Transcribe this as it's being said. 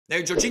Now,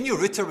 Georginio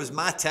Rutter was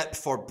my tip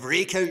for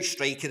breakout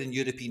striker in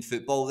European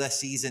football this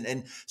season,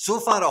 and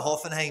so far at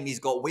Hoffenheim, he's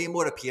got way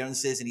more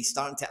appearances and he's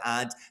starting to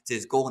add to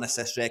his goal and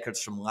assist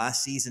records from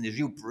last season, his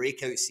real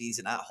breakout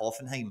season at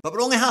Hoffenheim. But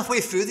we're only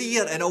halfway through the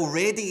year and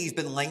already he's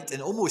been linked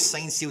and almost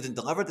signed, sealed and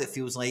delivered, it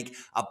feels like,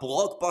 a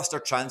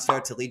blockbuster transfer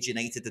to Leeds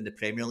United in the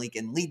Premier League,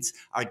 and Leeds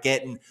are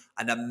getting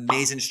an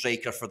amazing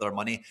striker for their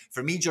money.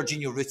 For me,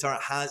 Georginio Rutter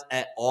has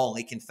it all.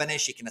 He can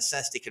finish, he can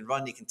assist, he can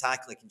run, he can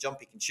tackle, he can jump,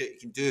 he can shoot, he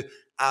can do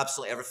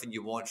absolutely everything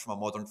you want from a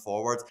modern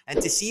forward.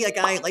 And to see a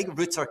guy like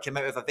Rutter come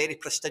out of a very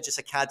prestigious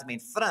academy in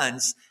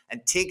France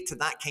and take to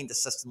that kind of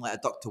system like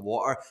a duck to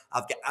water,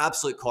 I've got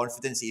absolute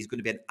confidence that he's going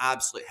to be an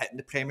absolute hit in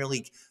the Premier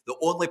League. The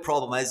only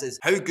problem is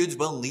how good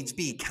will Leeds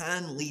be?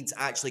 Can Leeds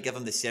actually give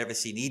him the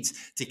service he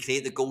needs to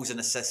create the goals and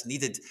assists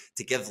needed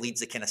to give Leeds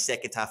the kind of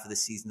second half of the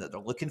season that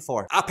they're looking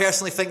for? I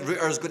personally think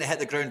Rutter is going to hit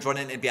the ground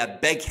running and be a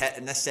big hit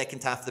in this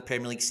second half of the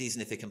Premier League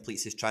season if he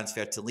completes his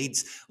transfer to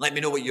Leeds. Let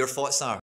me know what your thoughts are.